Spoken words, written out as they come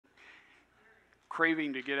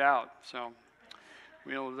craving to get out, so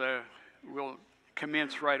we'll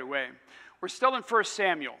commence right away. We're still in 1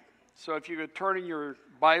 Samuel, so if you could turn in your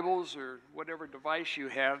Bibles or whatever device you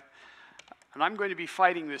have, and I'm going to be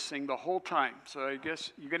fighting this thing the whole time, so I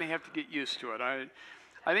guess you're going to have to get used to it. I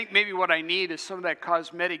think maybe what I need is some of that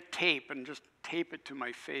cosmetic tape and just tape it to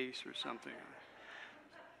my face or something.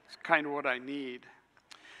 It's kind of what I need.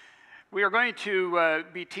 We are going to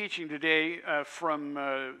be teaching today from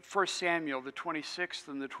 1 Samuel, the 26th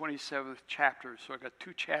and the 27th chapters. So I've got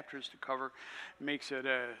 2 chapters to cover. It makes it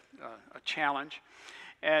a challenge.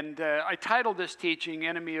 And I titled this teaching,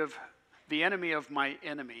 The Enemy of My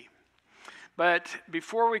Enemy. But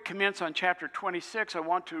before we commence on chapter 26, I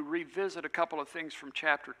want to revisit a couple of things from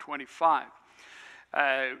chapter 25,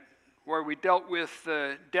 where we dealt with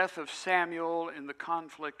the death of Samuel and the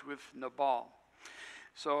conflict with Nabal.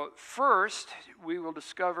 So first, we will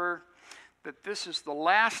discover that this is the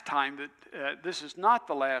last time this is not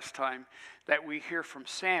the last time that we hear from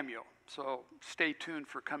Samuel. So stay tuned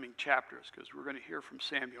for coming chapters, because we're going to hear from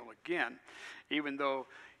Samuel again, even though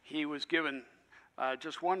he was given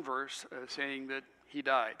just one verse saying that he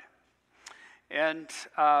died. And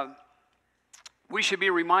we should be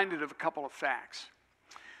reminded of a couple of facts.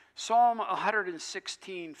 Psalm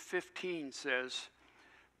 116:15 says,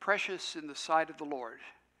 "Precious in the sight of the Lord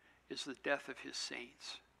is the death of his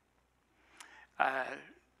saints."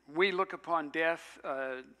 We look upon death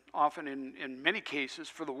often in many cases.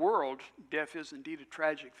 For the world, death is indeed a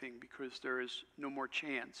tragic thing, because there is no more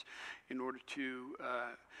chance in order to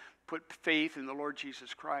put faith in the Lord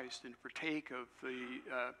Jesus Christ and partake of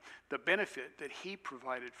the benefit that he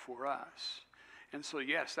provided for us. And so,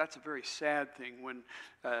 yes, that's a very sad thing when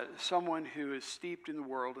someone who is steeped in the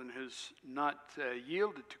world and has not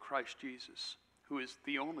yielded to Christ Jesus, who is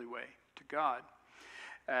the only way to God.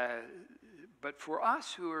 But for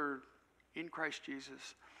us who are in Christ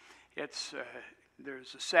Jesus,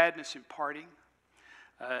 there's a sadness in parting.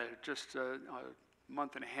 Just a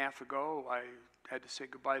month and a half ago, I had to say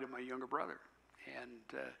goodbye to my younger brother,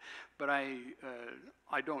 but I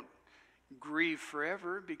don't grieve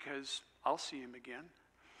forever, because I'll see him again.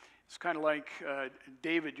 It's kind of like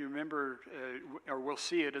David. You remember, or we'll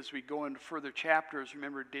see it as we go into further chapters.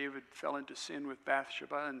 Remember, David fell into sin with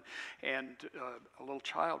Bathsheba, and a little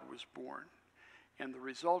child was born. And the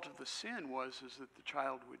result of the sin is that the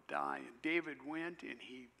child would die. And David went and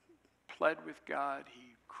he pled with God.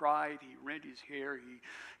 He cried. He rent his hair.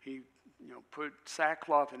 He put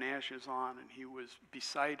sackcloth and ashes on, and he was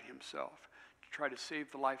beside himself to try to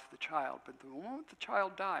save the life of the child. But the moment the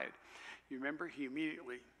child died, you remember, he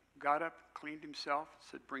immediately got up, cleaned himself,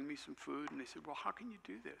 said, "Bring me some food." And they said, "Well, how can you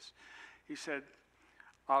do this?" He said,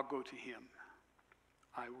 "I'll go to him.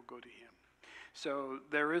 I will go to him." So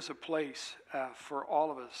there is a place for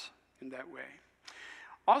all of us in that way.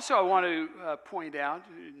 Also, I want to point out,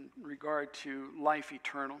 in regard to life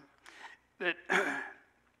eternal, that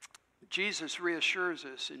Jesus reassures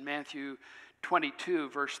us in Matthew 22,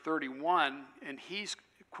 verse 31, and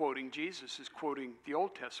Jesus is quoting the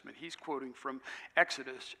Old Testament. He's quoting from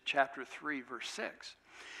Exodus chapter 3, verse 6.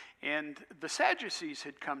 And the Sadducees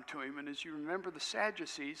had come to him, and as you remember, the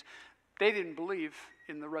Sadducees, they didn't believe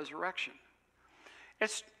in the resurrection.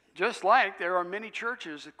 It's just like there are many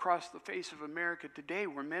churches across the face of America today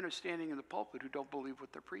where men are standing in the pulpit who don't believe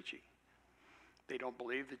what they're preaching. They don't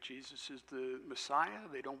believe that Jesus is the Messiah.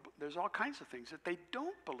 There's all kinds of things that they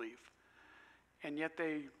don't believe, and yet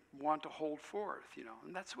they want to hold forth,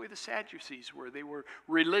 And that's the way the Sadducees were. They were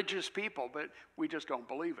religious people, but we just don't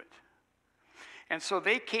believe it. And so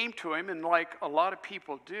they came to him, and like a lot of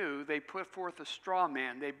people do, they put forth a straw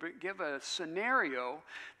man. They give a scenario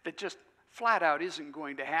that just flat out isn't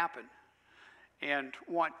going to happen, and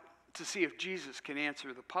want to see if Jesus can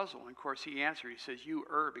answer the puzzle. And of course he answered. He says, "You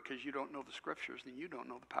err because you don't know the scriptures, and you don't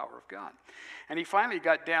know the power of God." And he finally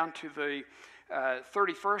got down to the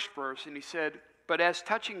 31st verse, and he said, "But as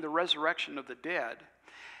touching the resurrection of the dead,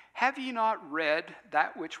 have ye not read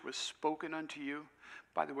that which was spoken unto you?"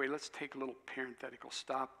 By the way, let's take a little parenthetical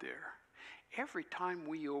stop there. Every time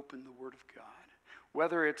we open the Word of God,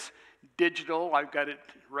 whether it's digital, I've got it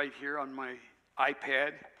right here on my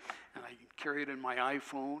iPad, and I can carry it in my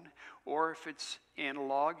iPhone, or if it's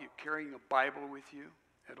analog, you're carrying a Bible with you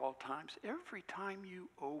at all times. Every time you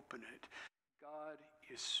open it, God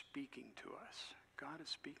is speaking to us. God is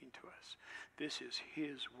speaking to us. This is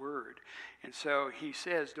his word. And so he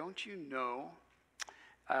says, don't you know,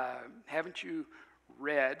 haven't you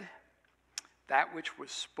read that which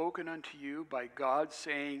was spoken unto you by God,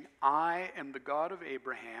 saying, I am the God of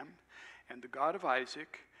Abraham, and the God of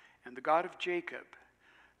Isaac, and the God of Jacob.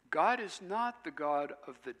 God is not the God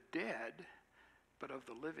of the dead, but of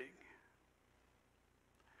the living.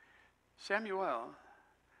 Samuel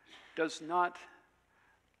does not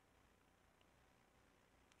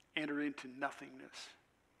enter into nothingness.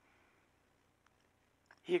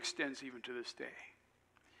 He extends even to this day.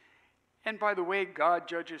 And by the way, God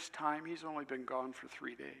judges time. He's only been gone for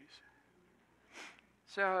 3 days.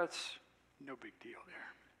 So it's no big deal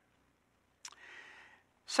there.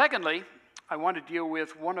 Secondly, I want to deal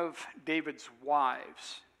with one of David's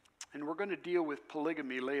wives. And we're going to deal with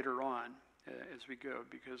polygamy later on as we go,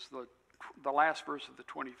 because the last verse of the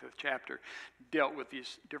 25th chapter dealt with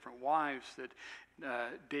these different wives that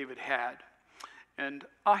David had. And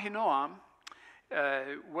Ahinoam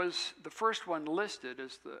was the first one listed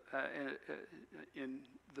as in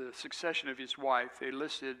the succession of his wife. They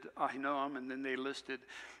listed Ahinoam, and then they listed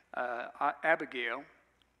Abigail,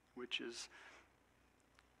 which is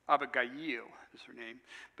Abigail is her name,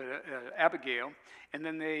 but Abigail. And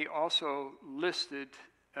then they also listed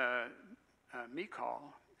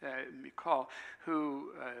Michal,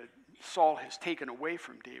 who Saul has taken away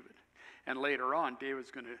from David. And later on,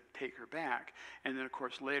 David's going to take her back. And then, of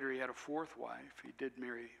course, later he had a fourth wife. He did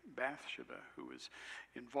marry Bathsheba, who was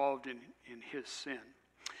involved in his sin.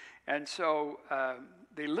 And so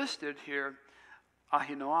they listed here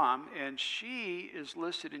Ahinoam, and she is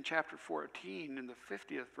listed in chapter 14 in the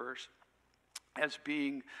 50th verse as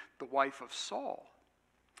being the wife of Saul.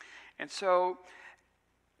 And so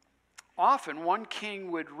often one king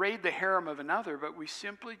would raid the harem of another, but we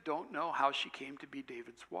simply don't know how she came to be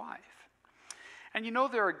David's wife. And you know,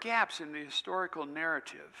 there are gaps in the historical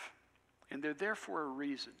narrative, and they're there for a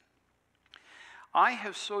reason. I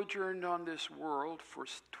have sojourned on this world for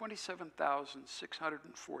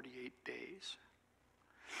 27,648 days.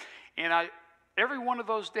 And every one of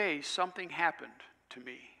those days, something happened to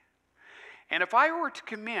me. And if I were to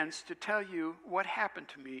commence to tell you what happened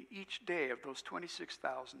to me each day of those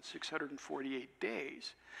 26,648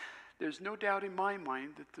 days, there's no doubt in my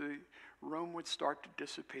mind that the room would start to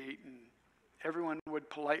dissipate and everyone would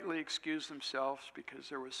politely excuse themselves because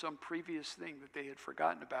there was some previous thing that they had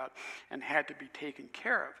forgotten about and had to be taken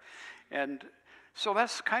care of. And so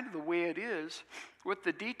that's kind of the way it is with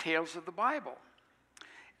the details of the Bible.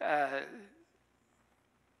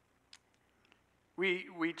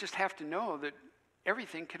 We just have to know that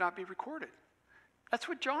everything cannot be recorded. That's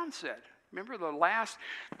what John said. Remember the last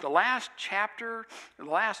chapter, the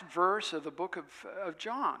last verse of the book of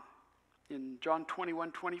John, in John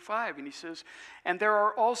 21:25, and he says, "And there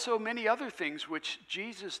are also many other things which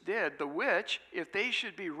Jesus did, the which, if they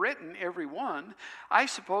should be written, every one, I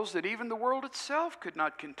suppose that even the world itself could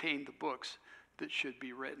not contain the books that should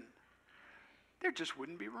be written." There just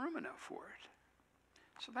wouldn't be room enough for it.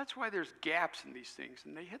 So that's why there's gaps in these things,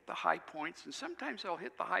 and they hit the high points, and sometimes they'll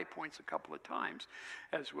hit the high points a couple of times,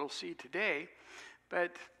 as we'll see today,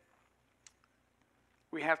 but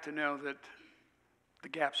we have to know that the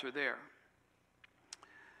gaps are there.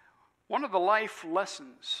 One of the life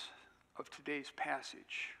lessons of today's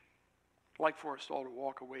passage, I'd like for us all to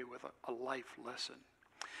walk away with a life lesson.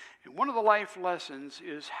 And one of the life lessons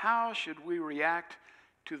is, how should we react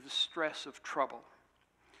to the stress of trouble?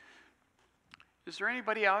 Is there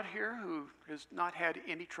anybody out here who has not had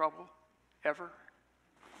any trouble ever?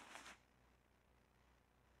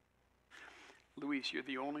 Luis, you're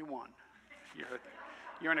the only one.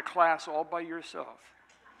 You're in a class all by yourself.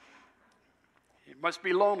 It must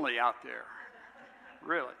be lonely out there,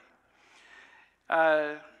 really.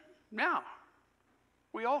 Now,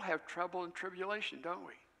 we all have trouble and tribulation, don't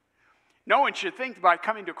we? No one should think by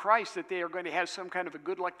coming to Christ that they are going to have some kind of a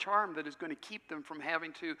good luck charm that is going to keep them from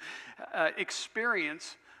having to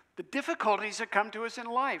experience the difficulties that come to us in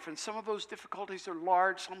life. And some of those difficulties are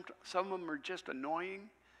large, some of them are just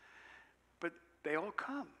annoying, but they all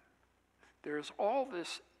come. There's all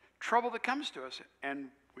this trouble that comes to us,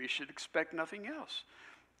 and we should expect nothing else.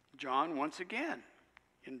 John, once again,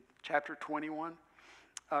 in chapter 21,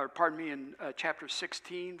 in chapter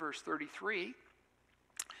 16, verse 33,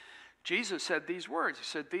 Jesus said these words. He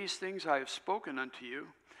said, "These things I have spoken unto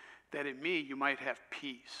you, that in me you might have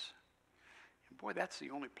peace." And boy, that's the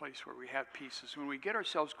only place where we have peace, is when we get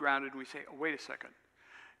ourselves grounded and we say, "Oh, wait a second,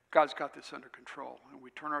 God's got this under control." And we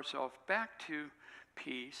turn ourselves back to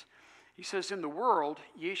peace. He says, "In the world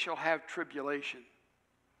ye shall have tribulation."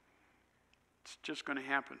 It's just going to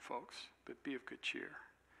happen, folks, but be of good cheer.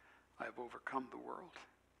 I have overcome the world.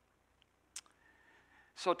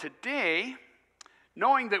 So today,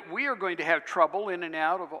 knowing that we are going to have trouble in and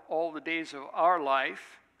out of all the days of our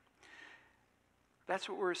life, that's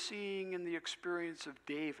what we're seeing in the experience of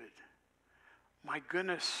David. My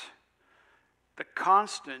goodness, the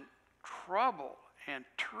constant trouble and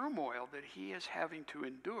turmoil that he is having to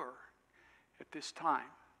endure at this time.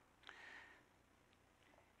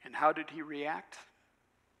 And how did he react?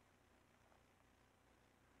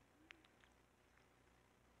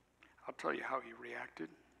 I'll tell you how he reacted.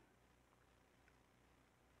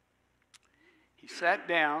 He sat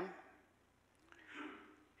down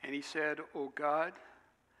and he said, "O God,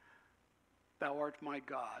 thou art my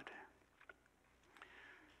God.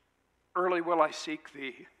 Early will I seek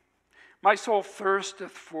thee. My soul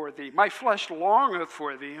thirsteth for thee. My flesh longeth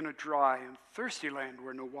for thee in a dry and thirsty land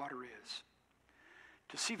where no water is,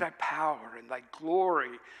 to see thy power and thy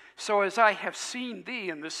glory, so as I have seen thee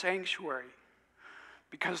in the sanctuary.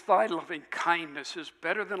 Because thy loving kindness is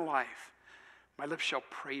better than life, my lips shall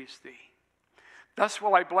praise thee. Thus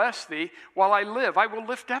will I bless thee while I live. I will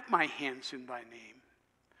lift up my hands in thy name.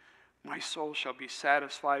 My soul shall be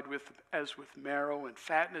satisfied as with marrow, and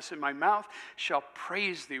fatness in my mouth shall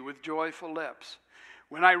praise thee with joyful lips.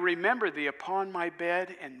 When I remember thee upon my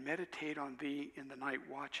bed and meditate on thee in the night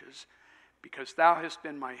watches, because thou hast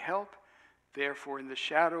been my help, therefore in the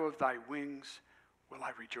shadow of thy wings will I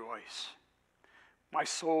rejoice. My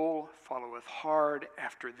soul followeth hard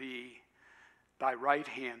after thee. Thy right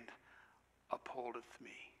hand upholdeth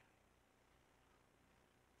me."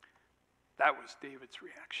 That was David's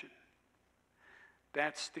reaction.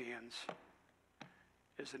 That stands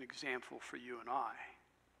as an example for you and I.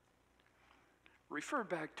 Refer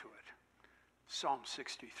back to it. Psalm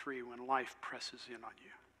 63, when life presses in on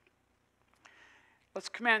you. Let's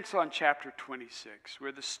commence on chapter 26,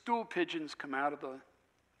 where the stool pigeons come out of the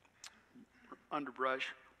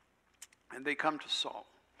underbrush, and they come to Saul.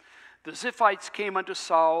 The Ziphites came unto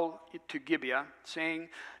Saul to Gibeah, saying,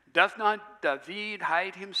 "Doth not David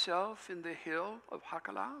hide himself in the hill of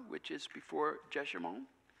Hachilah, which is before Jeshimon?"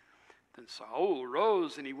 Then Saul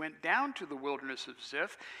rose, and he went down to the wilderness of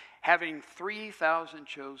Ziph, having 3,000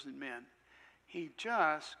 chosen men. He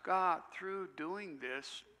just got through doing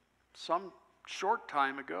this some short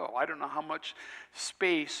time ago. I don't know how much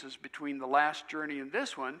space is between the last journey and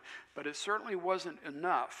this one, but it certainly wasn't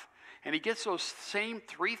enough. And he gets those same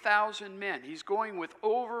 3,000 men. He's going with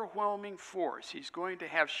overwhelming force. He's going to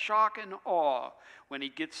have shock and awe when he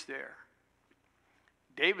gets there.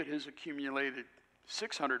 David has accumulated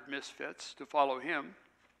 600 misfits to follow him.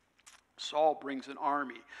 Saul brings an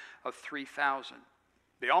army of 3,000.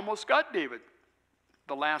 They almost got David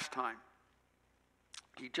the last time.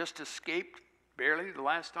 He just escaped barely the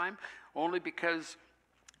last time, only because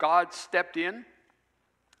God stepped in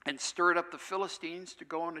and stirred up the Philistines to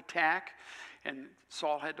go and attack, and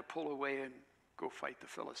Saul had to pull away and go fight the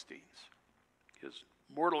Philistines, his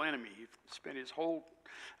mortal enemy. He spent his whole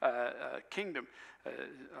kingdom,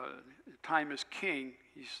 time as king,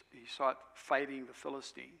 he sought fighting the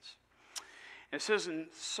Philistines. It says,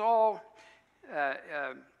 and Saul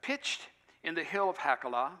pitched in the hill of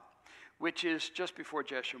Hachilah, which is just before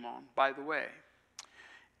Jeshimon, by the way.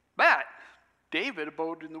 But David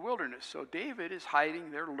abode in the wilderness. So David is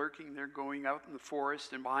hiding there, lurking there, going out in the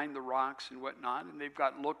forest and behind the rocks and whatnot. And they've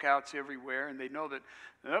got lookouts everywhere, and they know that,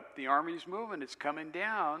 the army's moving, it's coming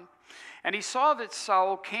down. And he saw that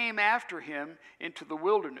Saul came after him into the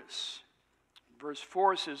wilderness. Verse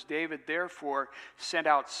 4 says, David therefore sent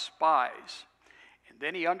out spies. And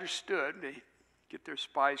then he understood, they get their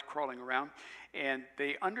spies crawling around, and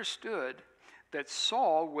they understood that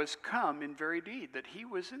Saul was come in very deed, that he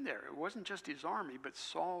was in there. It wasn't just his army, but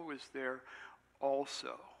Saul was there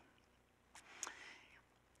also.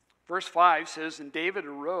 Verse 5 says, and David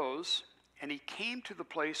arose, and he came to the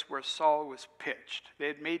place where Saul was pitched. They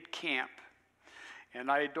had made camp. And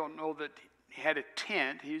I don't know that he had a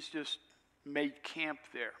tent. He's just made camp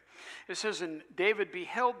there. It says, and David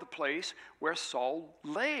beheld the place where Saul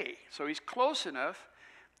lay. So he's close enough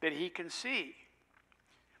that he can see.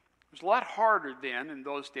 It was a lot harder then in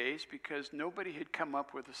those days because nobody had come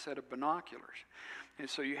up with a set of binoculars. And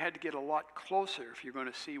so you had to get a lot closer if you're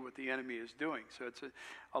going to see what the enemy is doing. So it's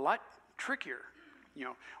a lot trickier.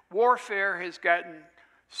 Warfare has gotten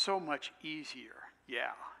so much easier.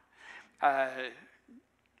 Yeah.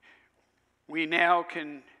 We now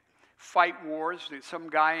can fight wars. Some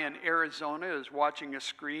guy in Arizona is watching a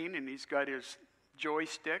screen and he's got his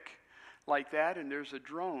joystick like that, and there's a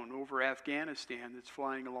drone over Afghanistan that's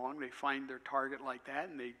flying along. They find their target like that,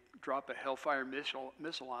 and they drop a Hellfire missile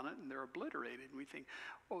on it, and they're obliterated. And we think,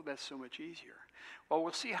 oh, that's so much easier. Well,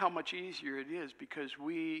 we'll see how much easier it is because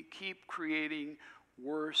we keep creating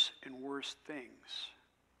worse and worse things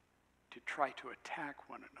to try to attack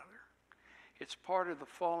one another. It's part of the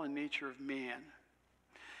fallen nature of man.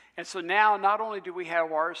 And so now, not only do we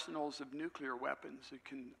have arsenals of nuclear weapons that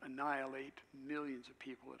can annihilate millions of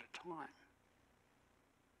people at a time,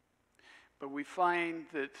 But we find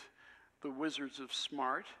that the wizards of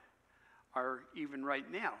smart are even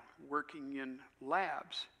right now working in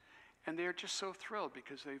labs, and they're just so thrilled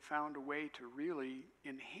because they found a way to really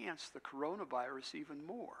enhance the coronavirus even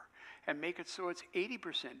more and make it so it's 80%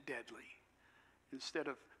 deadly instead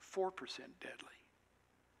of 4% deadly.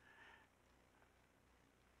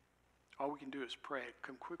 All we can do is pray,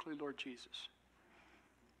 come quickly, Lord Jesus,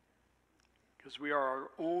 because we are our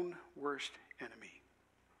own worst enemy.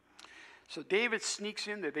 So David sneaks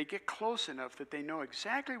in there. They get close enough that they know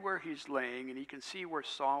exactly where he's laying, and he can see where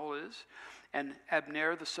Saul is, and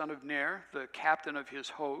Abner, the son of Ner, the captain of his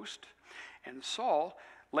host. And Saul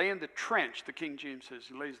lay in the trench. The King James says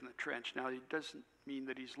he lays in the trench. Now, he doesn't mean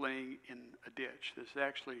that he's laying in a ditch. This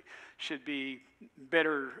actually should be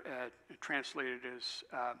better translated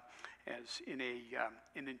as in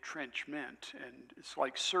an entrenchment, and it's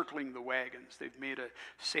like circling the wagons. They've made a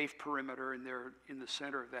safe perimeter, and they're in the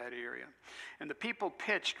center of that area. And the people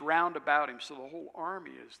pitched round about him, so the whole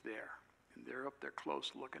army is there, and they're up there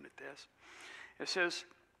close looking at this. It says,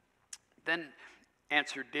 then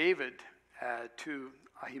answered David to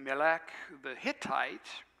Ahimelech the Hittite.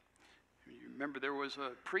 You remember there was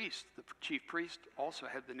a priest, the chief priest also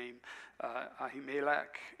had the name Ahimelech,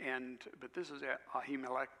 but this is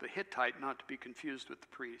Ahimelech the Hittite, not to be confused with the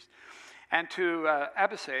priest. And to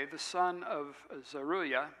Abisai, the son of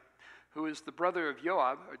Zeruiah, who is the brother of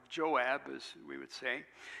Joab, or Joab as we would say.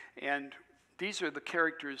 And these are the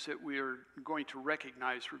characters that we are going to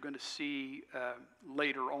recognize, we're going to see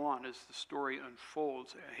later on as the story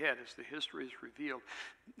unfolds ahead, as the history is revealed.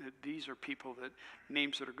 These are people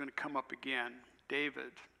names that are going to come up again.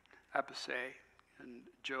 David, Abisai, and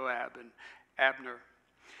Joab, and Abner.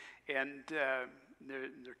 And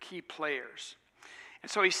they're key players.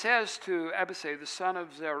 And so he says to Abisai, the son of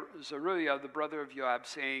Zeruiah, the brother of Joab,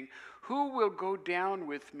 saying, who will go down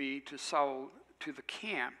with me to Saul to the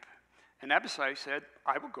camp? And Abisai said,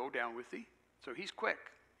 I will go down with thee. So he's quick.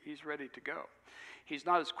 He's ready to go. He's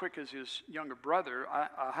not as quick as his younger brother,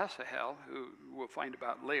 Ahasahel, who we'll find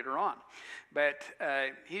about later on. But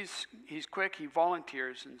he's quick. He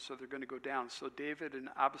volunteers, and so they're going to go down. So David and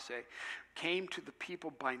Abisai came to the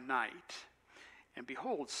people by night. And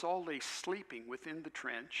behold, Saul lay sleeping within the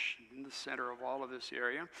trench, in the center of all of this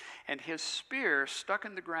area, and his spear stuck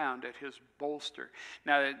in the ground at his bolster.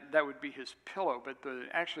 Now, that would be his pillow, but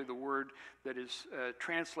actually the word that is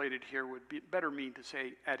translated here would better mean to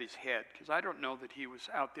say at his head, because I don't know that he was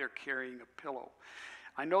out there carrying a pillow.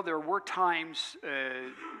 I know there were times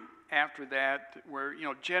after that where,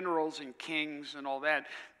 generals and kings and all that,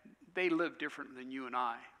 they lived different than you and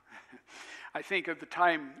I. I think of the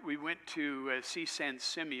time we went to see San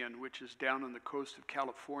Simeon, which is down on the coast of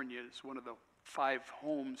California. It's one of the 5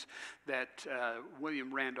 homes that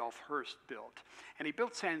William Randolph Hearst built. And he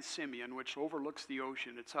built San Simeon, which overlooks the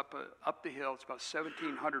ocean. It's up the hill. It's about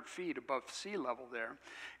 1,700 feet above sea level there.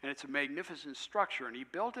 And it's a magnificent structure. And he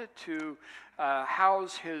built it to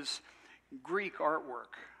house his Greek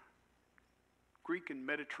artwork. Greek and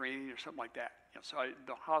Mediterranean or something like that. So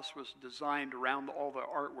the house was designed around all the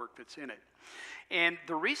artwork that's in it. And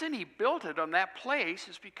the reason he built it on that place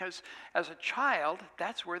is because as a child,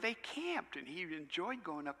 that's where they camped, and he enjoyed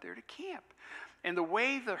going up there to camp. And the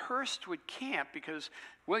way the Hearst would camp, because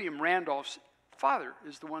William Randolph's father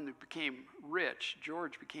is the one that became rich.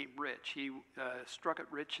 George became rich. He struck it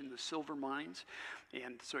rich in the silver mines,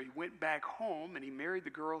 and so he went back home, and he married the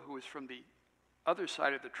girl who was from the other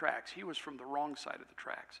side of the tracks. He was from the wrong side of the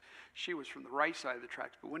tracks. She was from the right side of the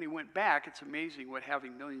tracks. But when he went back, it's amazing what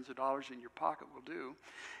having millions of dollars in your pocket will do.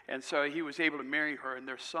 And so he was able to marry her, and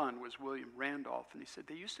their son was William Randolph. And he said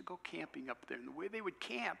they used to go camping up there. And the way they would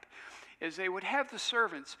camp is they would have the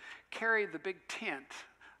servants carry the big tent,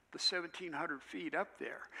 the 1,700 feet up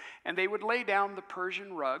there. And they would lay down the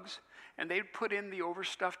Persian rugs, and they'd put in the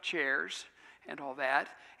overstuffed chairs and all that,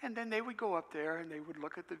 and then they would go up there and they would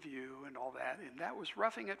look at the view and all that, and that was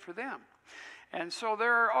roughing it for them. And so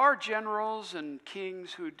there are generals and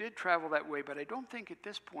kings who did travel that way, but I don't think at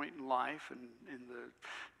this point in life and in the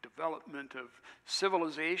development of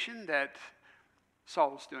civilization that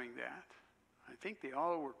Saul was doing that. I think they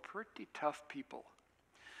all were pretty tough people.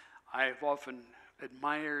 I have often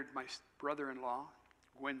admired my brother-in-law,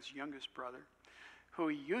 Gwen's youngest brother, who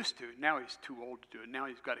he used to. Now he's too old to do it. Now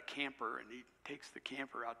he's got a camper, and he takes the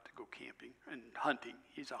camper out to go camping and hunting.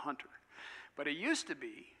 He's a hunter. But it used to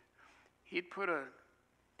be, he'd put a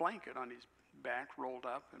blanket on his back rolled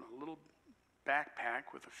up in a little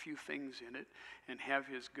backpack with a few things in it and have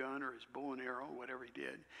his gun or his bow and arrow, whatever he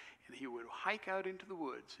did, and he would hike out into the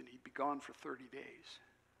woods, and he'd be gone for 30 days.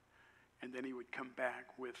 And then he would come back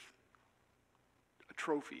with a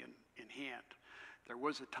trophy in hand. There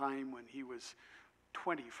was a time when he was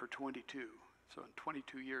 20 for 22. So in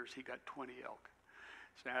 22 years, he got 20 elk.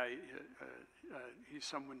 So he's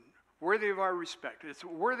someone worthy of our respect. It's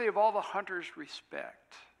worthy of all the hunters'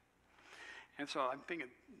 respect. And so I'm thinking,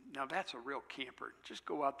 now that's a real camper. Just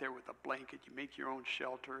go out there with a blanket. You make your own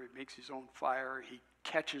shelter. He makes his own fire. He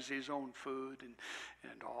catches his own food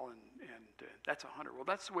and all. And that's a hunter. Well,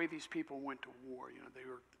 that's the way these people went to war. You know, they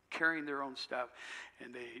were carrying their own stuff,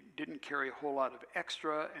 and they didn't carry a whole lot of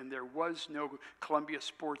extra, and there was no Columbia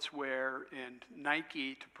Sportswear and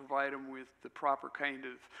Nike to provide them with the proper kind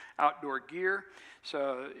of outdoor gear.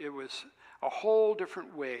 So it was a whole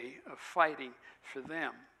different way of fighting for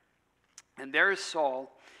them. And there is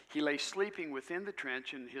Saul. He lay sleeping within the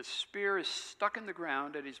trench, and his spear is stuck in the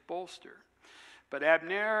ground at his bolster. But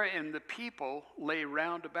Abner and the people lay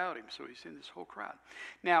round about him. So he's in this whole crowd.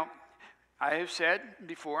 Now, I have said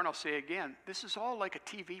before, and I'll say again, this is all like a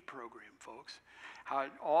TV program, folks, how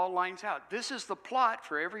it all lines out. This is the plot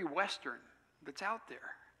for every Western that's out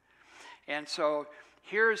there. And so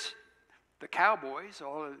here's the cowboys,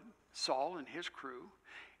 Saul and his crew,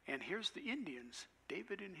 and here's the Indians,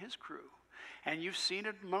 David and his crew. And you've seen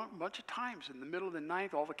it a bunch of times. In the middle of the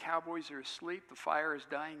night, all the cowboys are asleep, the fire is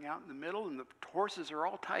dying out in the middle, and the horses are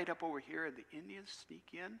all tied up over here, and the Indians sneak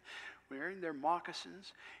in wearing their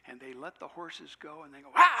moccasins, and they let the horses go, and they go,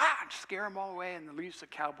 and scare them all away, and it leaves the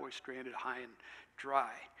cowboys stranded high and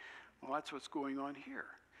dry. Well, that's what's going on here.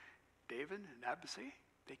 David and Abishai,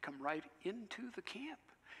 they come right into the camp,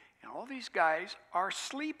 and all these guys are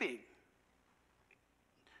sleeping.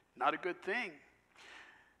 Not a good thing.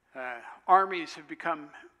 Armies have become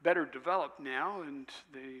better developed now, and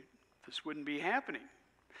this wouldn't be happening.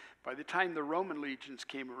 By the time the Roman legions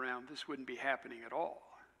came around, this wouldn't be happening at all.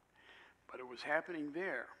 But it was happening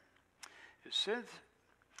there. It says,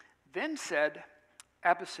 then said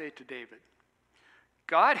Abishai to David,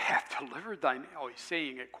 God hath delivered thine... Oh, he's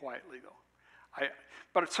saying it quietly, though.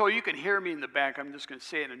 But so you can hear me in the back, I'm just going to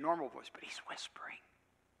say it in a normal voice, but he's whispering.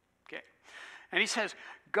 Okay. And he says,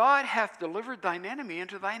 God hath delivered thine enemy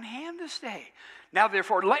into thine hand this day. Now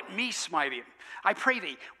therefore let me smite him, I pray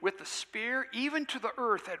thee, with the spear even to the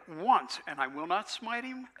earth at once, and I will not smite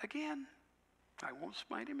him again. I won't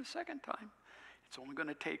smite him a second time. It's only going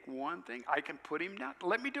to take one thing. I can put him down.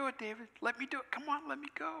 Let me do it, David. Let me do it. Come on, let me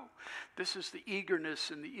go. This is the eagerness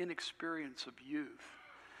and the inexperience of youth.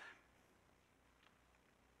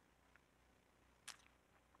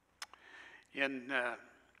 I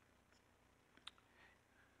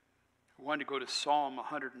wanted to go to Psalm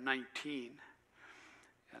 119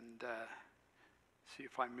 and see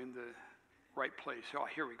if I'm in the right place. Oh,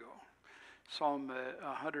 here we go. Psalm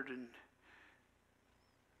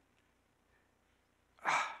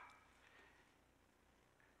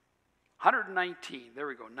 119, there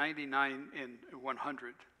we go, 99 and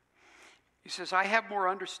 100. He says, I have more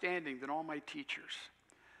understanding than all my teachers,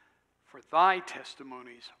 for thy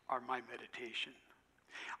testimonies are my meditation.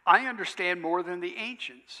 I understand more than the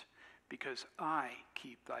ancients, because I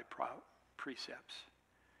keep thy precepts.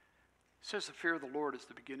 It says the fear of the Lord is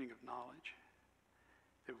the beginning of knowledge.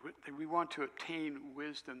 That we want to attain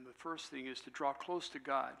wisdom, the first thing is to draw close to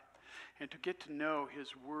God and to get to know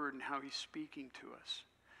his word and how he's speaking to us.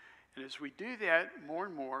 And as we do that, more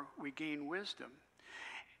and more, we gain wisdom.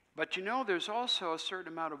 But you know, there's also a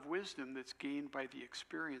certain amount of wisdom that's gained by the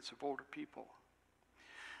experience of older people.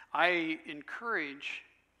 I encourage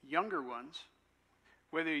younger ones,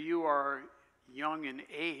 whether you are young in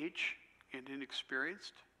age and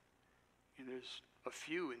inexperienced, and there's a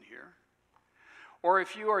few in here, or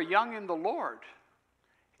if you are young in the Lord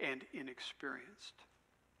and inexperienced,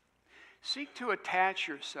 seek to attach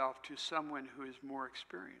yourself to someone who is more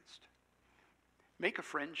experienced. Make a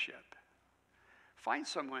friendship. Find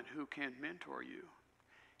someone who can mentor you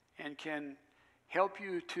and can help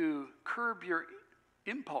you to curb your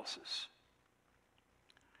impulses.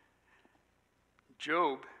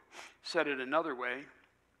 Job said it another way.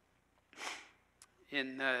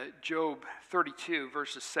 In Job 32,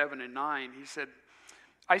 verses 7 and 9, he said,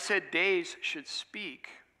 I said days should speak,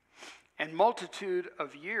 and multitude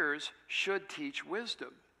of years should teach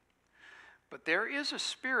wisdom. But there is a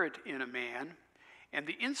spirit in a man, and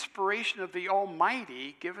the inspiration of the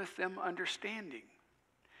Almighty giveth them understanding.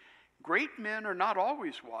 Great men are not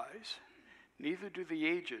always wise, neither do the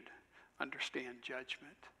aged understand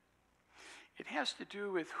judgment. It has to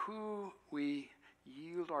do with who we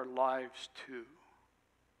yield our lives to.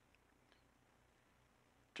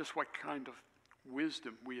 Just what kind of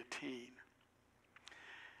wisdom we attain.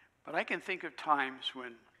 But I can think of times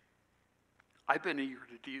when I've been eager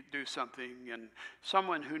to do something, and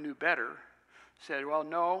someone who knew better said, well,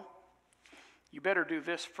 no, you better do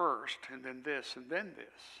this first, and then this, and then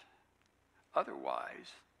this.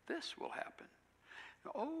 Otherwise, this will happen.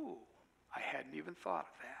 Oh, I hadn't even thought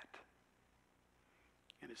of that.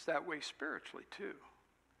 And it's that way spiritually too.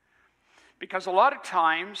 Because a lot of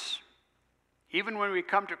times, even when we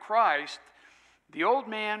come to Christ, the old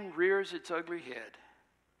man rears its ugly head.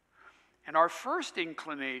 And our first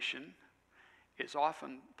inclination is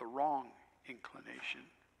often the wrong inclination.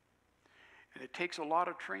 And it takes a lot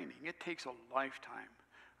of training. It takes a lifetime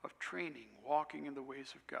of training, walking in the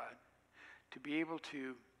ways of God, to be able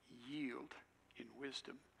to yield in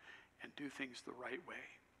wisdom and do things the right way.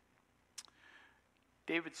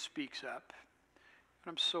 David speaks up,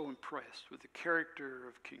 and I'm so impressed with the character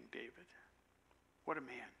of King David. What a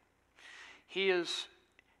man. He is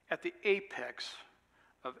at the apex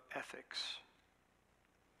of ethics.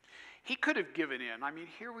 He could have given in. I mean,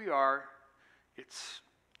 here we are. It's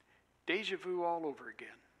deja vu all over again.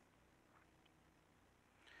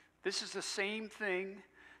 This is the same thing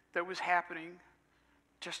that was happening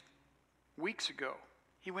just weeks ago.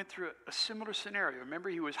 He went through a similar scenario. Remember,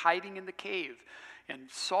 he was hiding in the cave, and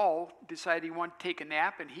Saul decided he wanted to take a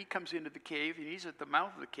nap, and he comes into the cave, and he's at the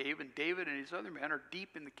mouth of the cave, and David and his other men are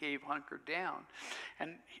deep in the cave, hunkered down.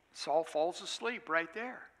 And Saul falls asleep right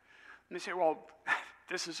there. And they say, well,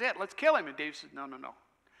 this is it. Let's kill him. And David says, no.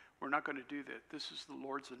 We're not going to do that. This is the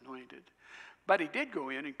Lord's anointed. But he did go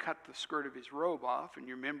in and cut the skirt of his robe off. And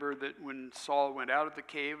you remember that when Saul went out of the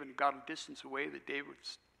cave and got a distance away, that David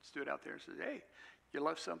stood out there and said, hey, you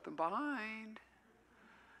left something behind.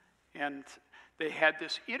 And they had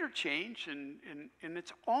this interchange, and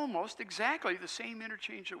it's almost exactly the same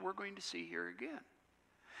interchange that we're going to see here again.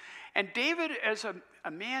 And David, as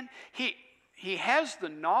a man, he has the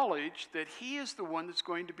knowledge that he is the one that's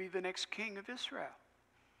going to be the next king of Israel.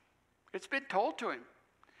 It's been told to him.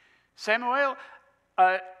 Samuel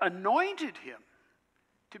anointed him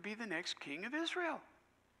to be the next king of Israel.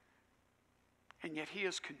 And yet he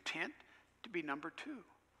is content to be number 2. I was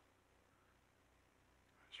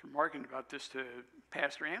remarking about this to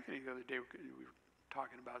Pastor Anthony the other day. We were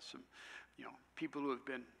talking about some, people who have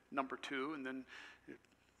been number 2, and then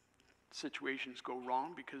situations go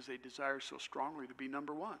wrong because they desire so strongly to be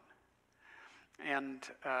number 1. And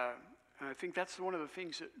I think that's one of the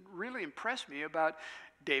things that really impressed me about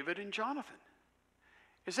David and Jonathan,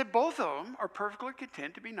 is that both of them are perfectly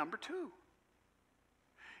content to be number 2.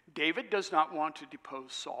 David does not want to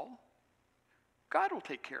depose Saul. God will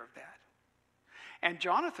take care of that. And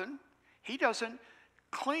Jonathan, he doesn't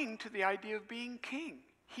cling to the idea of being king.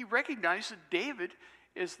 He recognizes that David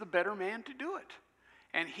is the better man to do it.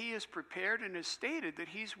 And he is prepared and has stated that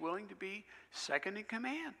he's willing to be second in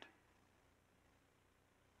command.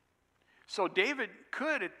 So David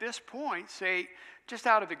could, at this point, say, just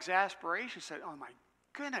out of exasperation, say, oh my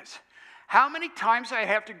goodness, how many times I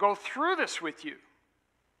have to go through this with you?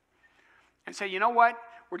 And say, you know what?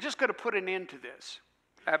 We're just going to put an end to this.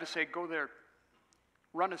 I have to say, go there,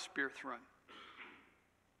 run a spear through him.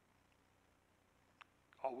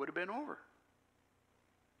 All would have been over.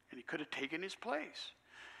 And he could have taken his place.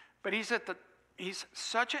 But he's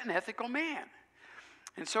such an ethical man.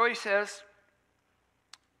 And so he says,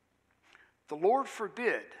 the Lord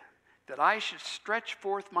forbid that I should stretch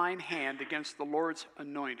forth mine hand against the Lord's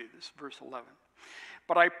anointed. This is verse 11.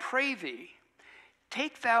 But I pray thee,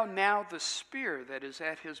 take thou now the spear that is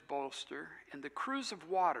at his bolster and the cruse of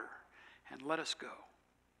water, and let us go.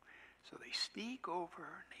 So they sneak over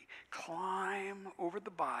and they climb over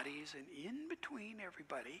the bodies and in between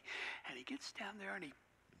everybody. And he gets down there and he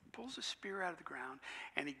pulls the spear out of the ground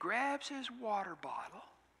and he grabs his water bottle.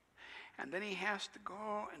 And then he has to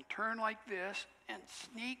go and turn like this and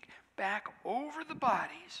sneak back over the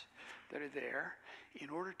bodies that are there in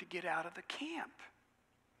order to get out of the camp.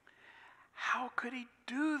 How could he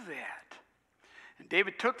do that? And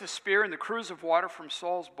David took the spear and the cruse of water from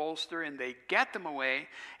Saul's bolster, and they gat them away,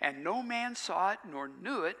 and no man saw it nor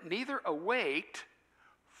knew it, neither awaked,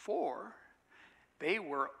 for they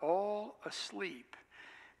were all asleep,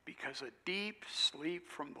 because a deep sleep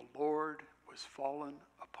from the Lord was fallen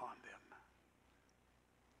upon them.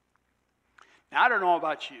 Now, I don't know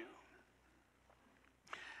about you,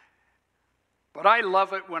 but I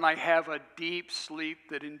love it when I have a deep sleep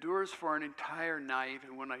that endures for an entire night,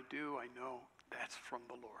 and when I do, I know that's from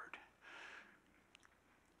the Lord.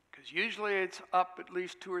 Because usually it's up at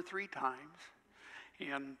least 2 or 3 times,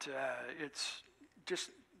 and it's just,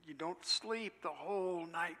 you don't sleep the whole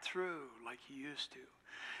night through like you used to.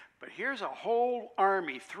 But here's a whole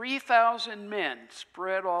army, 3,000 men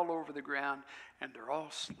spread all over the ground, and they're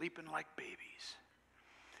all sleeping like babies.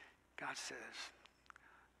 God says,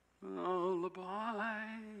 lullaby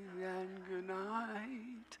and good night.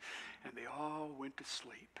 went to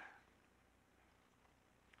sleep.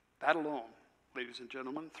 That alone, ladies and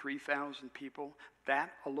gentlemen, 3,000 people,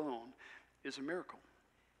 that alone is a miracle.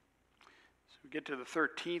 So we get to the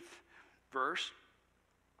 13th verse,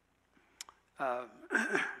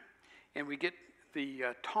 and we get the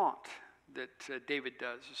taunt that David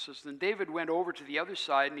does. It says, then David went over to the other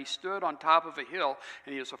side, and he stood on top of a hill,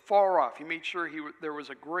 and he was afar off. He made sure there was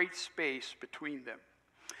a great space between them.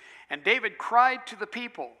 And David cried to the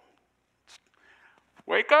people,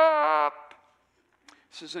 wake up!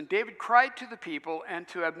 It says, and David cried to the people and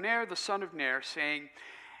to Abner the son of Ner, saying,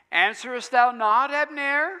 answerest thou not,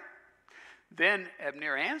 Abner? Then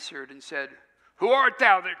Abner answered and said, who art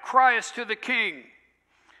thou that criest to the king?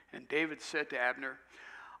 And David said to Abner,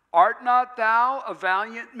 art not thou a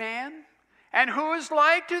valiant man? And who is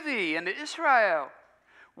like to thee in Israel?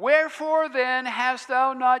 Wherefore then hast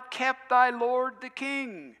thou not kept thy lord the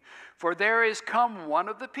king? For there is come one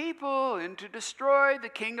of the people in to destroy the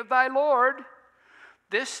king of thy lord.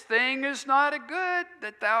 This thing is not a good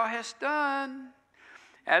that thou hast done.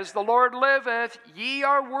 As the Lord liveth, ye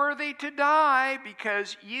are worthy to die,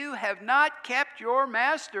 because you have not kept your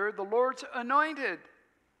master, the Lord's anointed.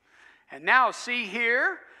 And now see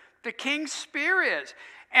here, the king's spear is,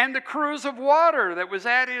 and the cruse of water that was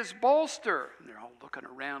at his bolster. And they're all looking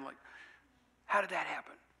around like, how did that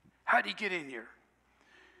happen? How did he get in here?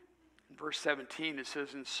 In verse 17, it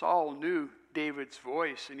says, and Saul knew David's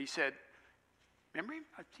voice, and he said, remember him?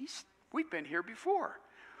 We've been here before.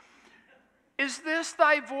 Is this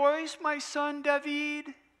thy voice, my son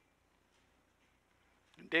David?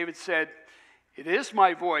 And David said, it is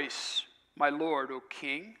my voice, my lord, O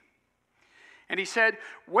king. And he said,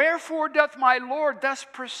 wherefore doth my lord thus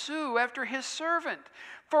pursue after his servant?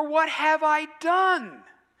 For what have I done?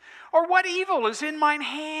 Or what evil is in mine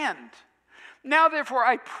hand? Now therefore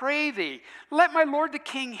I pray thee, let my lord the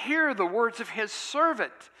king hear the words of his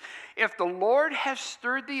servant. If the Lord have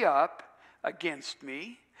stirred thee up against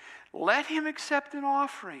me, let him accept an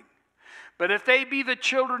offering. But if they be the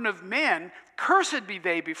children of men, cursed be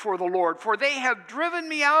they before the Lord, for they have driven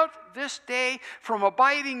me out this day from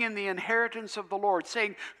abiding in the inheritance of the Lord,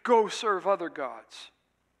 saying, go serve other gods.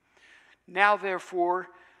 Now therefore,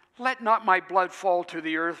 let not my blood fall to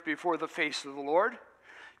the earth before the face of the Lord.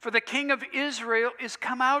 For the king of Israel is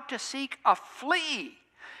come out to seek a flea,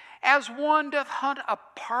 as one doth hunt a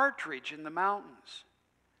partridge in the mountains.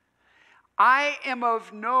 I am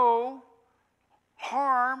of no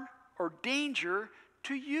harm or danger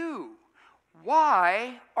to you.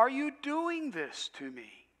 Why are you doing this to me?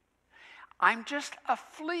 I'm just a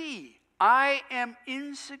flea. I am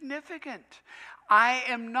insignificant. I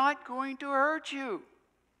am not going to hurt you.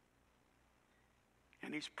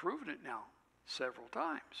 And he's proven it now several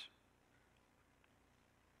times,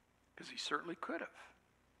 because he certainly could have.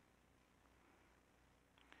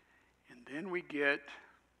 And then we get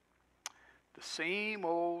the same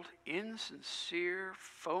old insincere,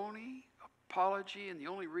 phony apology, and the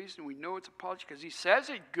only reason we know it's apology because he says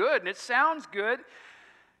it good and it sounds good,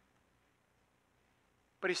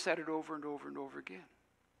 but he said it over and over and over again.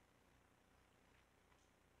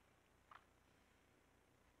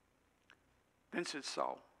 Then said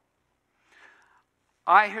Saul,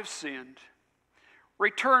 I have sinned.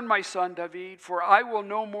 Return, my son David, for I will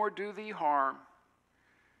no more do thee harm.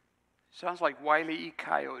 Sounds like Wile E.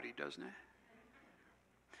 Coyote, doesn't it?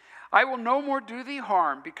 I will no more do thee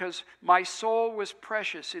harm, because my soul was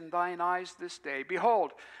precious in thine eyes this day.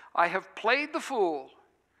 Behold, I have played the fool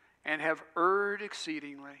and have erred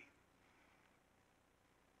exceedingly.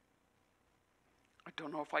 I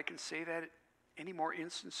don't know if I can say that any more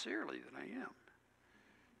insincerely than I am.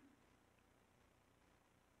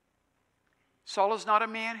 Saul is not a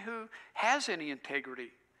man who has any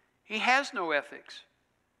integrity. He has no ethics.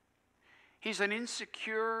 He's an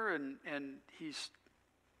insecure and he's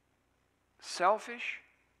selfish.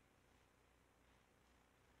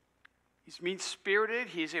 He's mean-spirited.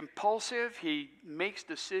 He's impulsive. He makes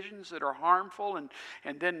decisions that are harmful and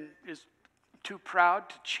then is too proud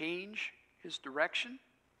to change his direction.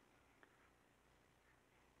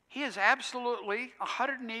 He is absolutely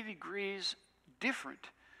 180 degrees different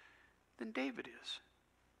than David is.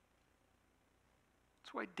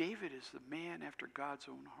 That's why David is the man after God's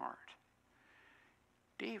own heart.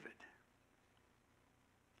 David.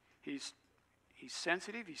 He's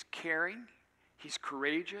sensitive, he's caring, he's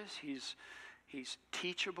courageous, he's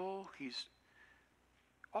teachable, he's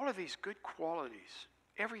all of these good qualities,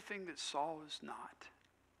 everything that Saul is not.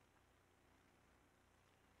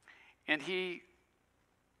 And he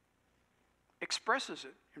expresses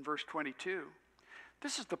it in verse 22.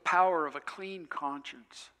 This is the power of a clean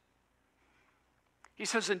conscience. He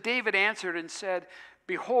says, and David answered and said,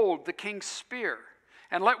 behold, the king's spear,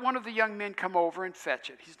 and let one of the young men come over and fetch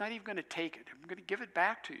it. He's not even going to take it. I'm going to give it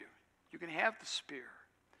back to you. You can have the spear.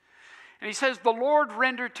 And he says, the Lord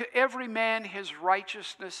rendered to every man his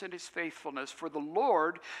righteousness and his faithfulness, for the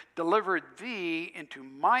Lord delivered thee into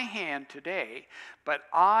my hand today, but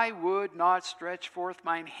I would not stretch forth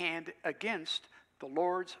mine hand against the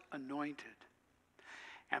Lord's anointed.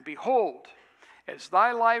 And behold, as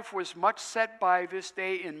thy life was much set by this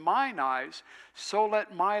day in mine eyes, so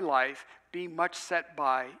let my life be much set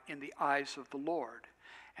by in the eyes of the Lord.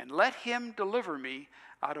 And let him deliver me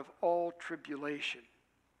out of all tribulation.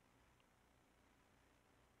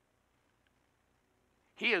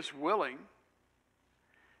 He is willing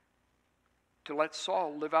to let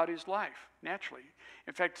Saul live out his life, naturally.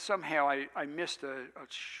 In fact, somehow I missed a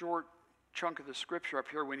short chunk of the scripture up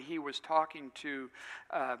here when he was talking to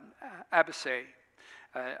Abishai,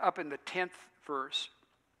 up in the 10th verse.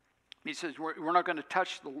 He says, we're not going to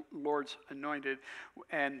touch the Lord's anointed,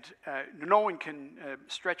 and no one can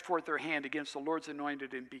stretch forth their hand against the Lord's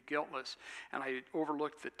anointed and be guiltless. And I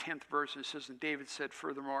overlooked the 10th verse, and it says, and David said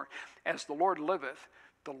furthermore, as the Lord liveth,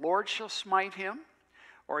 the Lord shall smite him,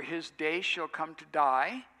 or his day shall come to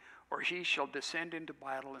die, or he shall descend into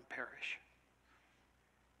battle and perish.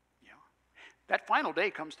 That final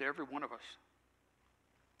day comes to every one of us.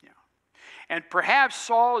 And perhaps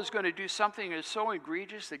Saul is going to do something that is so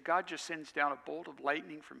egregious that God just sends down a bolt of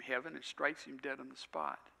lightning from heaven and strikes him dead on the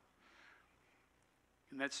spot.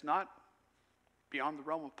 And that's not beyond the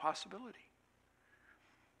realm of possibility.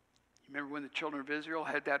 You remember when the children of Israel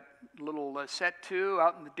had that little set to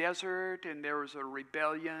out in the desert, and there was a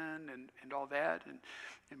rebellion and all that, and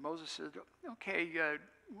Moses said, okay,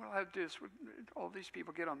 we'll have this, all these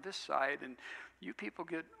people get on this side, and you people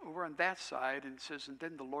get over on that side. And it says, and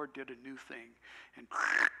then the Lord did a new thing, and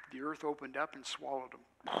the earth opened up and swallowed them,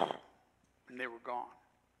 and they were gone.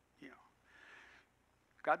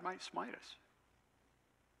 God might smite us.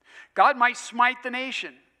 God might smite the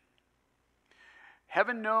nation.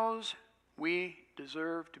 Heaven knows we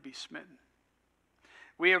deserve to be smitten.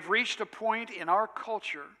 We have reached a point in our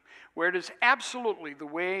culture where it is absolutely the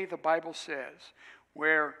way the Bible says,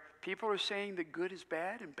 where people are saying that good is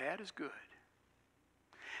bad and bad is good.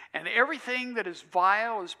 And everything that is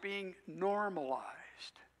vile is being normalized.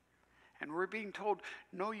 And we're being told,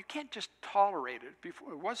 no, you can't just tolerate it.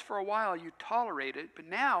 Before, it was for a while you tolerate it, but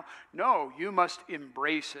now, no, you must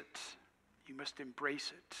embrace it. You must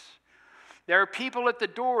embrace it. There are people at the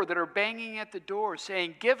door that are banging at the door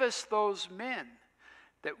saying, give us those men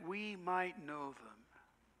that we might know them.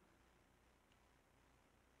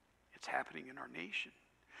 It's happening in our nation.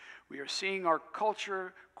 We are seeing our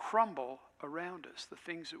culture crumble around us. The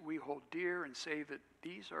things that we hold dear and say that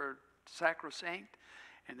these are sacrosanct,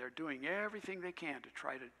 and they're doing everything they can to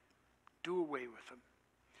try to do away with them.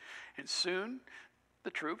 And soon, the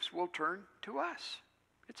troops will turn to us.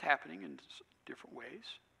 It's happening in different ways.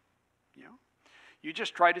 You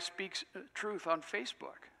just try to speak truth on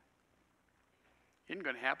Facebook. Isn't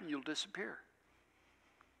going to happen. You'll disappear.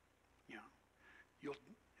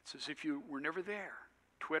 It's as if you were never there.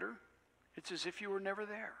 Twitter, it's as if you were never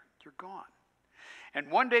there. You're gone.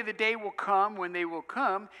 And one day the day will come when they will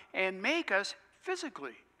come and make us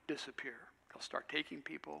physically disappear. They'll start taking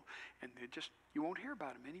people, and you won't hear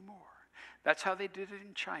about them anymore. That's how they did it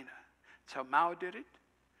in China. That's how Mao did it.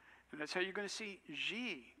 And that's how you're going to see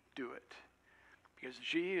Xi do it. Because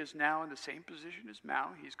Xi is now in the same position as Mao.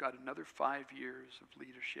 He's got another 5 years of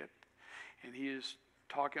leadership. And he is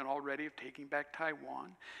talking already of taking back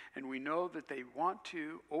Taiwan. And we know that they want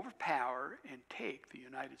to overpower and take the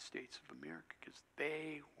United States of America because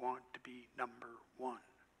they want to be number one.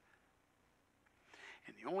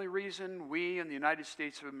 And the only reason we in the United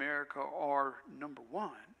States of America are number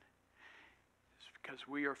one is because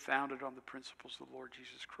we are founded on the principles of the Lord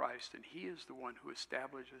Jesus Christ, and he is the one who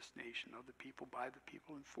established this nation of the people, by the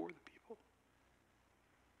people, and for the people.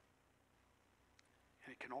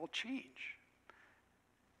 And it can all change,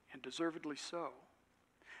 and deservedly so.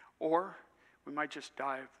 Or we might just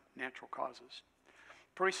die of natural causes.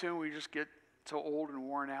 Pretty soon we just get so old and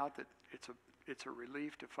worn out that it's a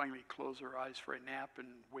relief to finally close our eyes for a nap and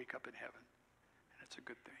wake up in heaven. And it's a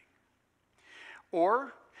good thing.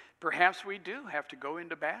 Or perhaps we do have to go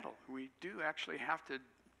into battle. We do actually have to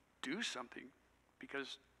do something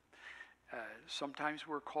because sometimes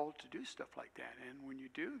we're called to do stuff like that. And when you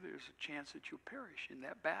do, there's a chance that you'll perish in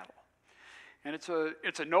that battle. And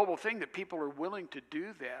it's a noble thing that people are willing to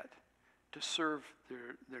do that to serve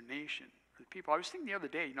their nation. The people. I was thinking the other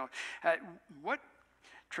day, what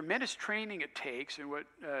tremendous training it takes and what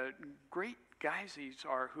great guys these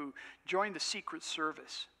are who join the Secret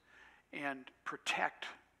Service and protect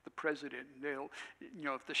the president. They'll,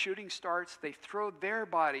 if the shooting starts, they throw their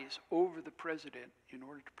bodies over the president in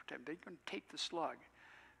order to protect him. They're going to take the slug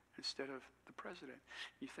instead of the president.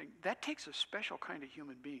 You think, that takes a special kind of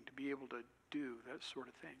human being to be able to do that sort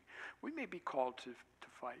of thing. We may be called to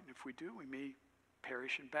fight, and if we do, we may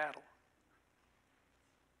perish in battle.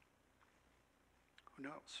 Who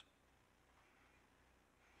knows?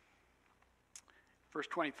 Verse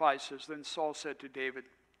 25 says, Then Saul said to David,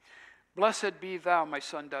 Blessed be thou, my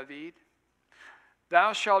son David.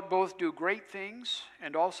 Thou shalt both do great things,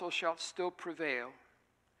 and also shalt still prevail.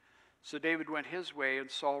 So David went his way,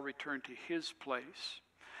 and Saul returned to his place.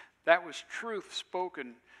 That was truth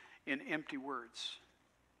spoken in empty words.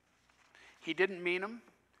 He didn't mean them,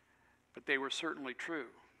 but they were certainly true,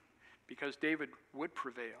 because David would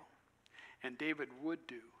prevail, and David would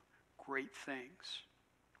do great things.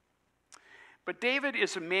 But David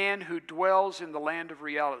is a man who dwells in the land of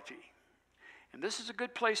reality. And this is a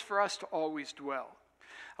good place for us to always dwell.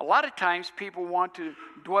 A lot of times people want to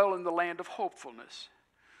dwell in the land of hopefulness,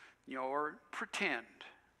 or pretend,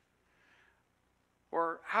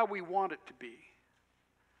 or how we want it to be.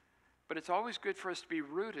 But it's always good for us to be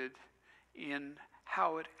rooted in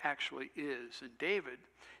how it actually is. And David,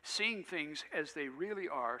 seeing things as they really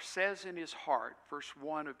are, says in his heart, verse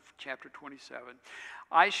 1 of chapter 27,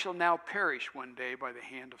 I shall now perish one day by the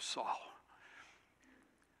hand of Saul.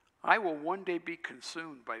 I will one day be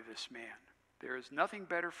consumed by this man. There is nothing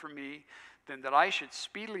better for me than that I should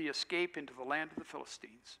speedily escape into the land of the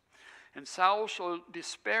Philistines. And Saul shall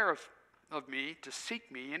despair of me to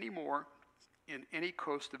seek me any more in any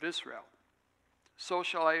coast of Israel. So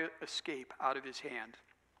shall I escape out of his hand.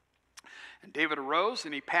 And David arose,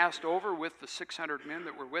 and he passed over with the 600 men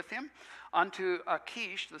that were with him unto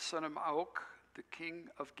Achish, the son of Maok, the king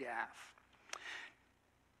of Gath.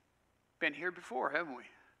 Been here before, haven't we?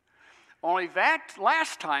 Only that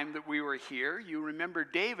last time that we were here, you remember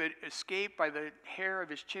David escaped by the hair of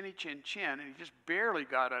his chinny chin chin, and he just barely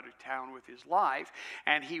got out of town with his life,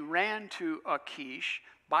 and he ran to Achish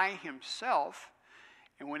by himself.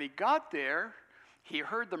 And when he got there, he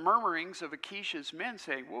heard the murmurings of Achish's men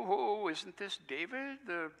saying, whoa, isn't this David,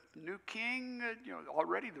 the new king?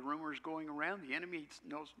 Already the rumors going around. The enemy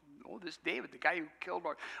knows, this David, the guy who killed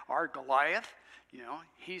our Goliath,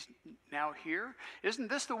 he's now here. Isn't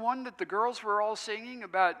this the one that the girls were all singing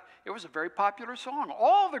about? It was a very popular song.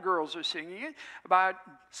 All the girls are singing it about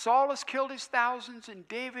Saul has killed his thousands and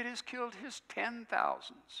David has killed his 10,000s.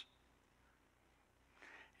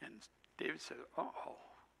 And David said,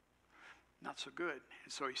 not so good.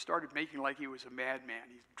 And so he started making like he was a madman.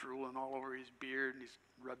 He's drooling all over his beard, and he's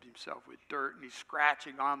rubbed himself with dirt, and he's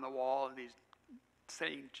scratching on the wall, and he's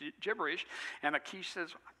saying gibberish. And Achish says,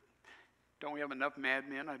 don't we have enough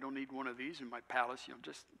madmen? I don't need one of these in my palace.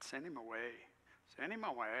 Just send him away. Send him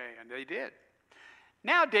away. And they did.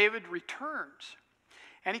 Now David returns,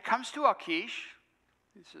 and he comes to Achish.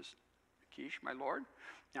 He says, Achish, my lord.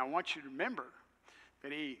 Now I want you to remember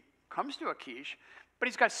that he comes to Achish, but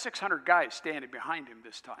he's got 600 guys standing behind him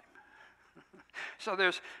this time. So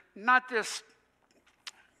there's not this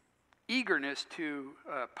eagerness to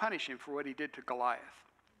punish him for what he did to Goliath.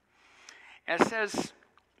 And it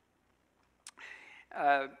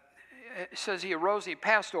says he arose and he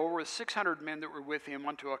passed over with 600 men that were with him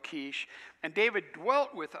unto Achish, and David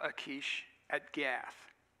dwelt with Achish at Gath.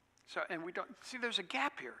 So, and we don't see there's a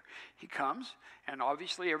gap here. He comes, and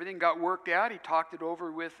obviously everything got worked out. He talked it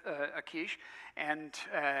over with Achish, and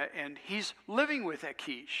he's living with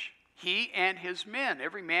Achish. He and his men,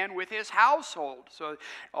 every man with his household. So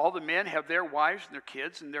all the men have their wives and their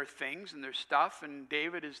kids and their things and their stuff, and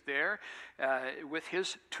David is there with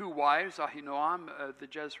his two wives, Ahinoam, the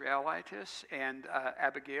Jezreelitess, and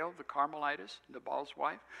Abigail, the Carmelitess, Nabal's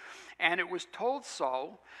wife. And it was told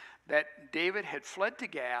Saul that David had fled to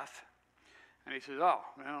Gath, and he says,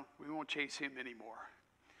 we won't chase him anymore.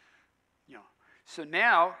 So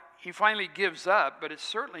now he finally gives up, but it's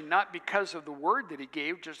certainly not because of the word that he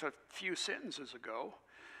gave just a few sentences ago.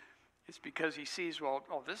 It's because he sees,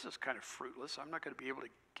 this is kind of fruitless. I'm not going to be able to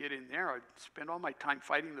get in there. I spend all my time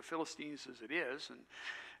fighting the Philistines as it is, and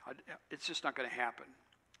it's just not going to happen.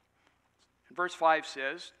 And verse 5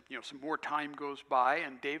 says, some more time goes by,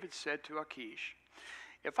 and David said to Achish,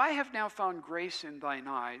 if I have now found grace in thine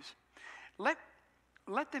eyes,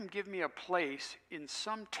 let them give me a place in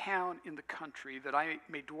some town in the country that I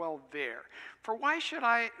may dwell there. For why should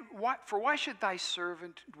thy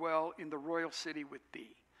servant dwell in the royal city with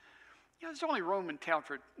thee? There's only room in town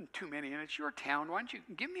for too many, and it's your town. Why don't you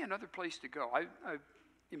give me another place to go? I've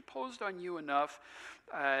imposed on you enough.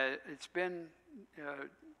 It's been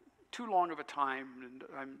too long of a time, and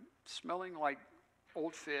I'm smelling like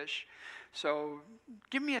old fish. So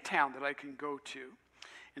give me a town that I can go to.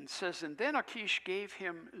 And it says, and then Achish gave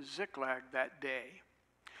him Ziklag that day.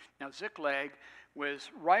 Now Ziklag was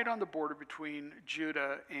right on the border between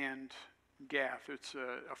Judah and Gath. It's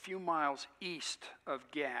a few miles east of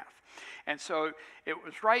Gath. And so it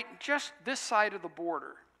was right just this side of the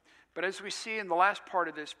border. But as we see in the last part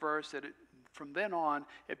of this verse, that from then on,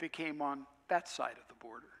 it became on that side of the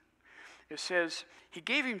border. It says, he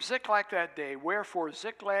gave him Ziklag that day, wherefore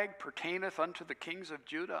Ziklag pertaineth unto the kings of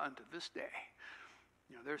Judah unto this day.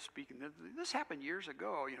 You know, they're speaking, this happened years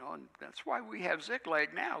ago, you know, and that's why we have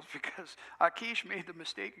Ziklag now, is because Achish made the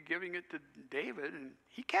mistake of giving it to David, and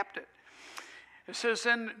he kept it. It says,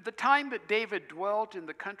 then the time that David dwelt in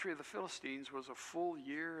the country of the Philistines was a full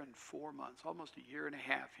year and 4 months, almost a year and a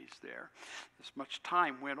half he's there. This much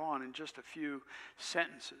time went on in just a few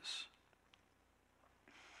sentences.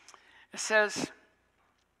 It says,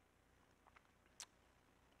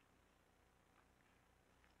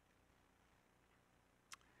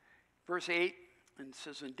 verse 8, and it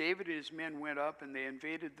says, and David and his men went up, and they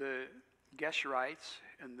invaded the Geshurites,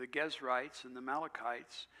 and the Gezrites, and the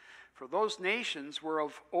Amalekites. For those nations were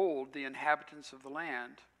of old the inhabitants of the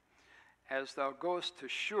land, as thou goest to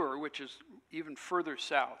Shur, which is even further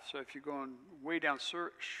south. So if you're going way down,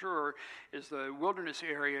 Shur is the wilderness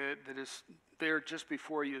area that is there just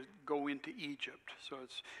before you go into Egypt. So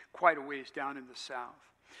it's quite a ways down in the south.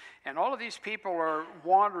 And all of these people are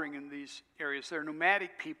wandering in these areas. They're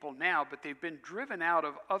nomadic people now, but they've been driven out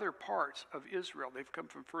of other parts of Israel. They've come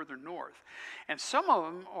from further north. And some of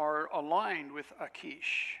them are aligned with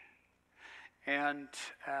Achish. And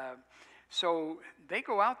so they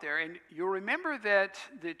go out there, and you'll remember that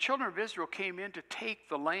the children of Israel came in to take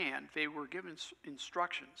the land. They were given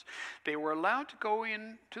instructions. They were allowed to go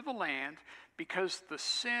into the land because the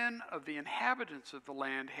sin of the inhabitants of the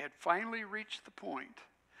land had finally reached the point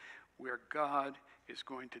where God is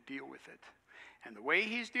going to deal with it. And the way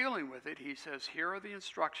he's dealing with it, he says, here are the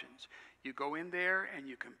instructions. You go in there and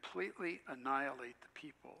you completely annihilate the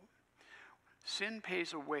people. Sin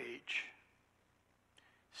pays a wage.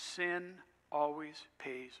 Sin always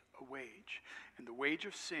pays a wage. And the wage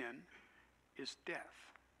of sin is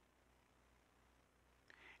death.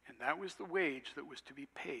 And that was the wage that was to be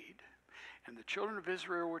paid. And the children of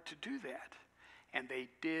Israel were to do that. And they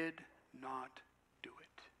did not do it.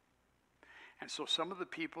 And so some of the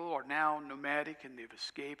people are now nomadic, and they've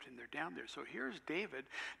escaped, and they're down there. So here's David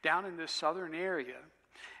down in this southern area,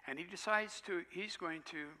 and he decides he's going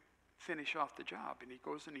to finish off the job. And he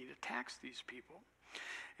goes and he attacks these people.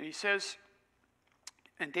 And he says,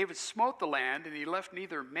 and David smote the land, and he left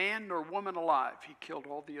neither man nor woman alive. He killed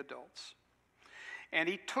all the adults. And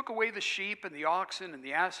he took away the sheep and the oxen and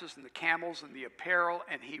the asses and the camels and the apparel,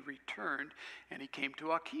 and he returned, and he came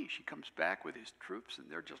to Achish. He comes back with his troops, and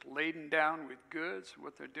they're just laden down with goods,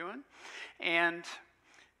 what they're doing. And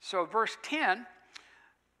so verse 10,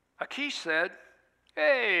 Achish said,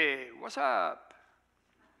 hey, what's up?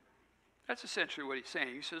 That's essentially what he's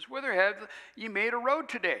saying. He says, whither have ye made a road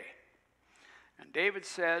today? And David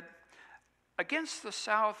said, against the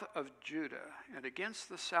south of Judah, and against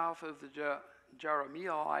the south of the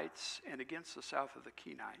Jerahmeelites, and against the south of the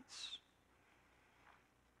Kenites.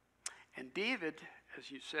 And David, as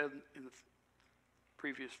you said in the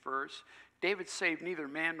previous verse, David saved neither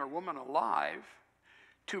man nor woman alive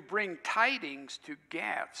to bring tidings to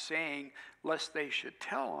Gath, saying, lest they should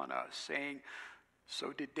tell on us, saying,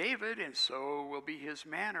 so did David, and so will be his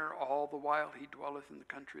manner all the while he dwelleth in the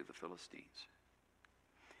country of the Philistines.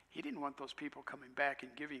 He didn't want those people coming back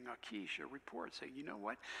and giving Achish a report saying, you know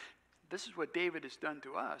what? This is what David has done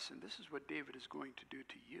to us, and this is what David is going to do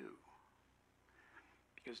to you.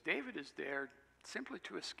 Because David is there simply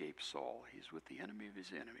to escape Saul. He's with the enemy of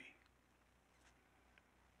his enemy.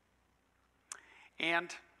 And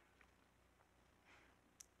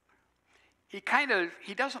he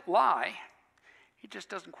doesn't lie. He just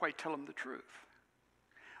doesn't quite tell him the truth.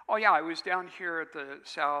 Oh yeah, I was down here at the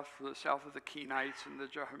south of the Kenites and the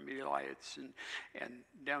Jerahmeelites, and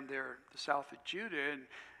down there the south of Judah,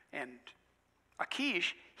 and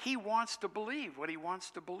Achish, he wants to believe what he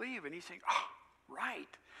wants to believe, and he's saying, oh, right,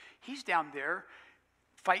 he's down there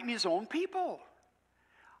fighting his own people.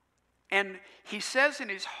 And he says in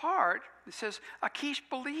his heart, it says, Achish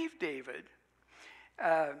believed David.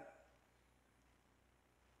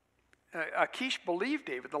 Achish believed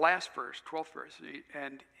David, the last verse, 12th verse,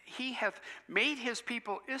 and he hath made his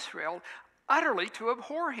people Israel utterly to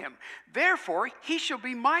abhor him. Therefore, he shall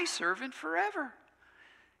be my servant forever.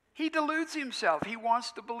 He deludes himself. He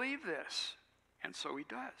wants to believe this, and so he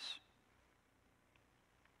does.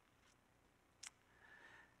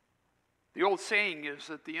 The old saying is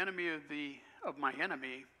that the enemy of my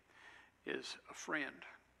enemy is a friend.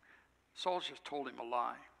 Saul just told him a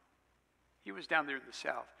lie. He was down there in the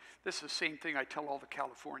South. This is the same thing I tell all the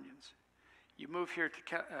Californians. You move here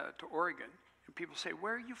to Oregon, and people say,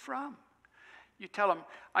 "Where are you from?" You tell them,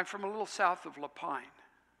 "I'm from a little south of La Pine."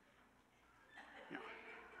 You know,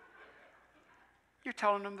 you're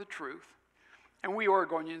telling them the truth. And we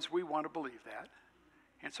Oregonians, we want to believe that.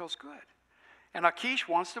 And so it's good. And Akish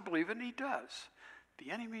wants to believe it, and he does. The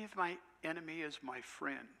enemy of my enemy is my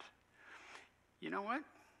friend. You know what?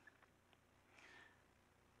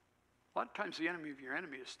 A lot of times the enemy of your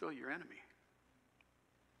enemy is still your enemy.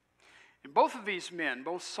 And both of these men,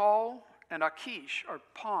 both Saul and Akish, are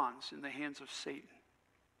pawns in the hands of Satan.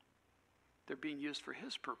 They're being used for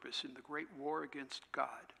his purpose in the great war against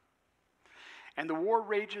God. And the war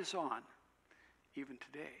rages on even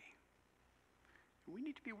today. And we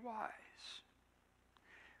need to be wise.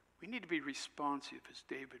 We need to be responsive as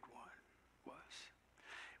David was.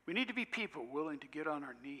 We need to be people willing to get on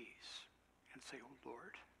our knees and say, "Oh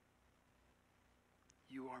Lord,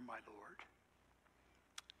 you are my Lord.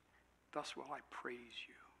 Thus will I praise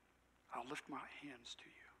you. I'll lift my hands to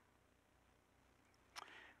you."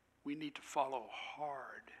 We need to follow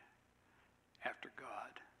hard after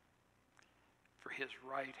God, for his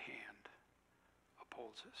right hand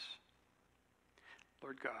upholds us.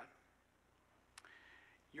 Lord God,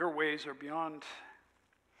 your ways are beyond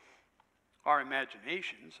our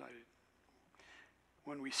imaginations.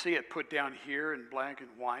 When we see it put down here in black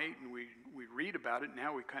and white and we read about it,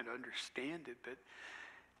 now we kind of understand it, but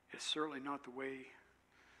it's certainly not the way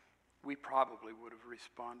we probably would have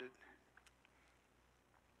responded.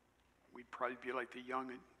 We'd probably be like the young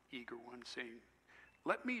and eager one saying,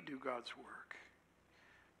 "Let me do God's work."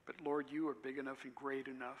 But Lord, you are big enough and great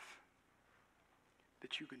enough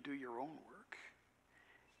that you can do your own work.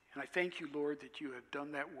 And I thank you, Lord, that you have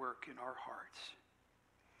done that work in our hearts.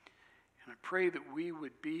 And I pray that we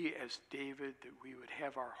would be as David, that we would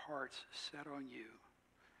have our hearts set on you,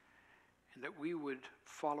 and that we would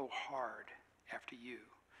follow hard after you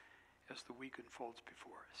as the week unfolds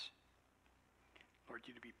before us. Lord,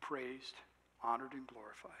 you to be praised, honored, and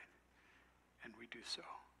glorified, and we do so.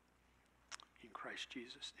 In Christ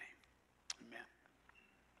Jesus' name, amen.